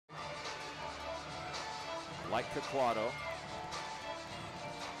like Piquato.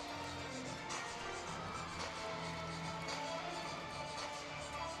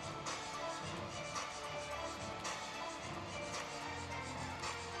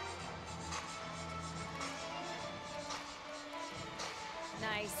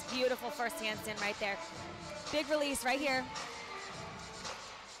 Nice, beautiful first handstand right there. Big release right here.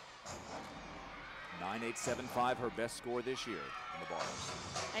 9.875, her best score this year in the bars.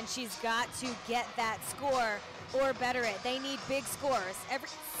 And she's got to get that score or better it. They need big scores. Every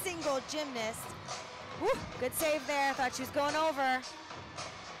single gymnast. Woo, good save there. Thought she was going over.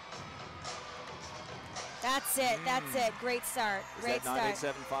 That's it. That's it. Great start. Great start. Is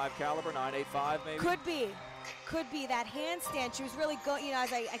that 9.875 caliber? 9.85 maybe? Could be. Could be that handstand. She was really going, you know,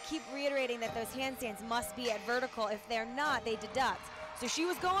 as I keep reiterating that those handstands must be at vertical. If they're not, they deduct. So she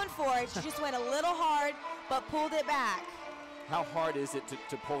was going for it. She just went a little hard, but pulled it back. How hard is it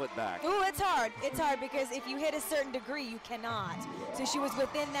to pull it back? Ooh, it's hard. It's hard because if you hit a certain degree, you cannot. So she was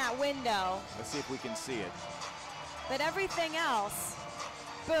within that window. Let's see if we can see it. But everything else,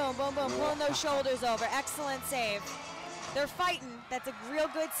 boom, boom, boom, pulling those shoulders over. Excellent save. They're fighting. That's a real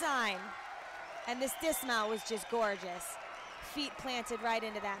good sign. And this dismount was just gorgeous. Feet planted right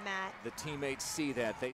into that mat. The teammates see that.